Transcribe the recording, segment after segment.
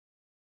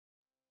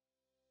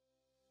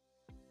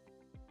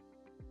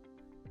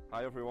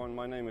Hi everyone,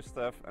 my name is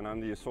Stef and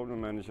I'm the Assortment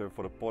Manager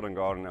for the Pot and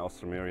Garden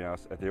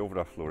Alstroemeria's at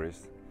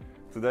HilverdaFlorist.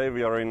 Today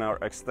we are in our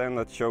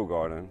extended show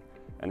garden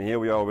and here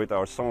we are with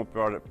our Summer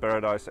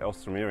Paradise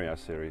Alstroemeria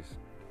series.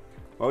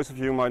 Most of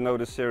you might know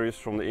this series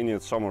from the Indian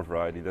summer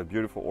variety, that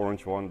beautiful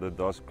orange one that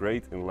does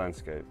great in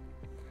landscape.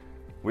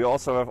 We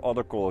also have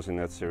other colors in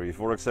that series,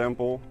 for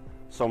example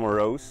Summer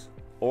Rose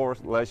or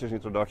last year's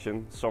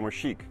introduction Summer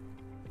Chic.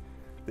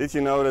 Did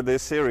you know that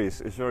this series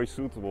is very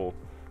suitable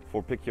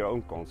for pick your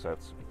own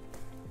concepts?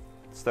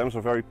 Stems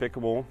are very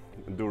pickable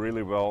and do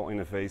really well in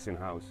a vase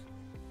in-house.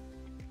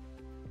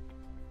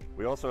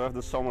 We also have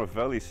the Summer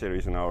Valley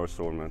series in our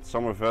assortment.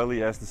 Summer Valley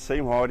has the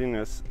same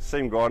hardiness,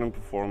 same garden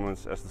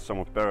performance as the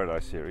Summer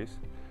Paradise series,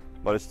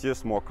 but it's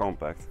just more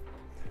compact.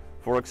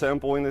 For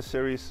example, in this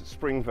series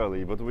Spring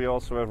Valley, but we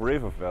also have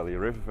River Valley.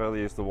 River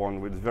Valley is the one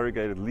with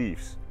variegated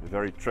leaves,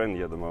 very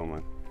trendy at the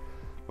moment.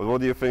 But what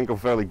do you think of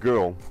Valley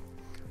Girl?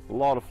 A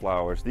lot of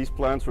flowers. These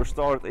plants were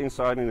started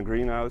inside in the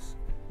greenhouse,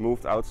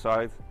 moved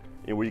outside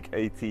in week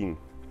 18.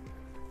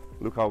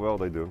 Look how well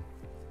they do.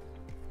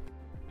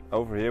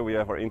 Over here we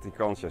have our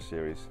Inticancha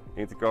series.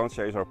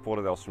 Inticancha is our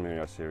potted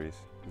Alstroemeria series,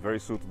 very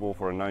suitable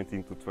for a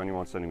 19 to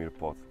 21 centimeter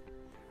pot.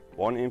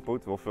 One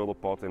input will fill the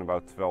pot in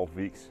about 12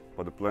 weeks,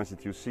 but the plants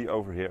that you see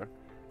over here,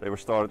 they were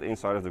started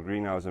inside of the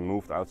greenhouse and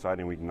moved outside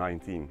in week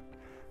 19.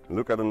 And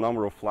look at the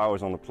number of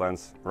flowers on the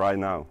plants right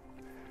now.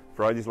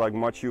 Varieties like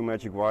Machu,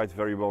 Magic White,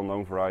 very well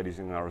known varieties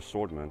in our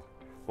assortment,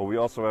 but we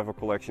also have a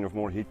collection of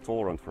more heat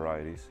tolerant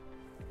varieties.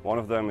 One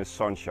of them is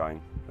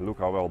Sunshine, and look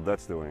how well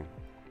that's doing.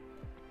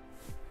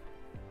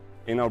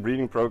 In our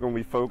breeding program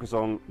we focus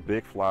on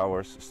big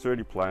flowers,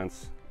 sturdy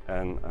plants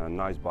and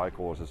nice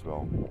bicolors as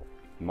well.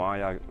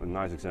 Maya, a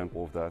nice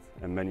example of that,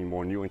 and many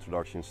more new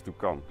introductions to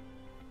come.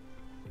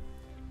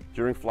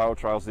 During flower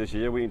trials this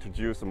year we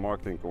introduced a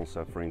marketing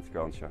concept for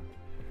Inticancha.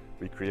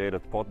 We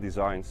created pot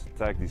designs,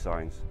 tag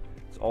designs.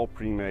 It's all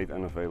pre-made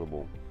and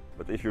available.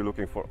 But if you're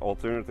looking for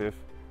alternative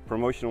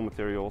promotional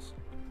materials,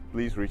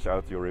 please reach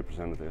out to your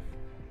representative.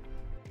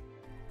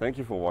 Thank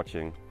you for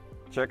watching.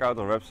 Check out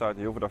our website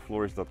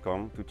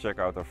HilverdaFlorist.com to check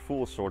out our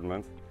full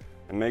assortment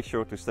and make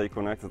sure to stay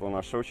connected on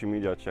our social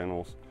media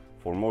channels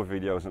for more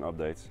videos and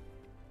updates.